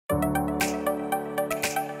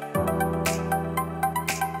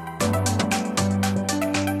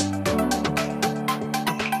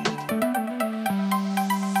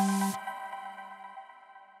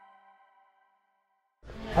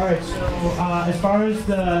as far as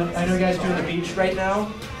I know you guys are doing the beach right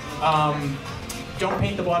now. Don't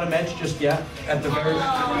paint the bottom edge just yet. At the very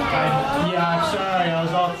yeah, I'm sorry.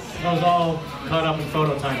 I was all caught up in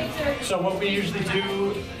photo time. So what we usually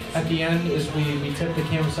do at the end is we tip the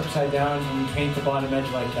canvas upside down and we paint the bottom edge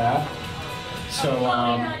like that. So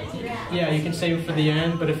yeah, you can save it for the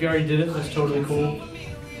end. But if you already did it, that's totally cool.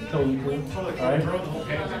 Totally cool.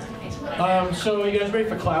 All right. So you guys ready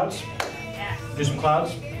for clouds? Do some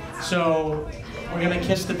clouds. So we're gonna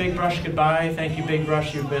kiss the big brush goodbye. Thank you, big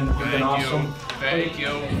brush. You've been awesome. Thank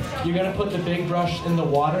you. You're gonna put the big brush in the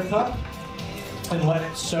water cup and let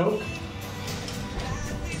it soak.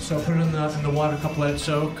 So put it in the water cup, let it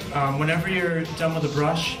soak. Whenever you're done with the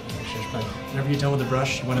brush,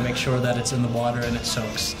 you want to make sure that it's in the water and it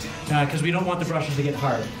soaks, because we don't want the brushes to get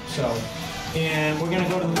hard. So, and we're gonna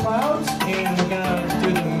go to the clouds, and we're gonna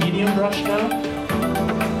do the medium brush now.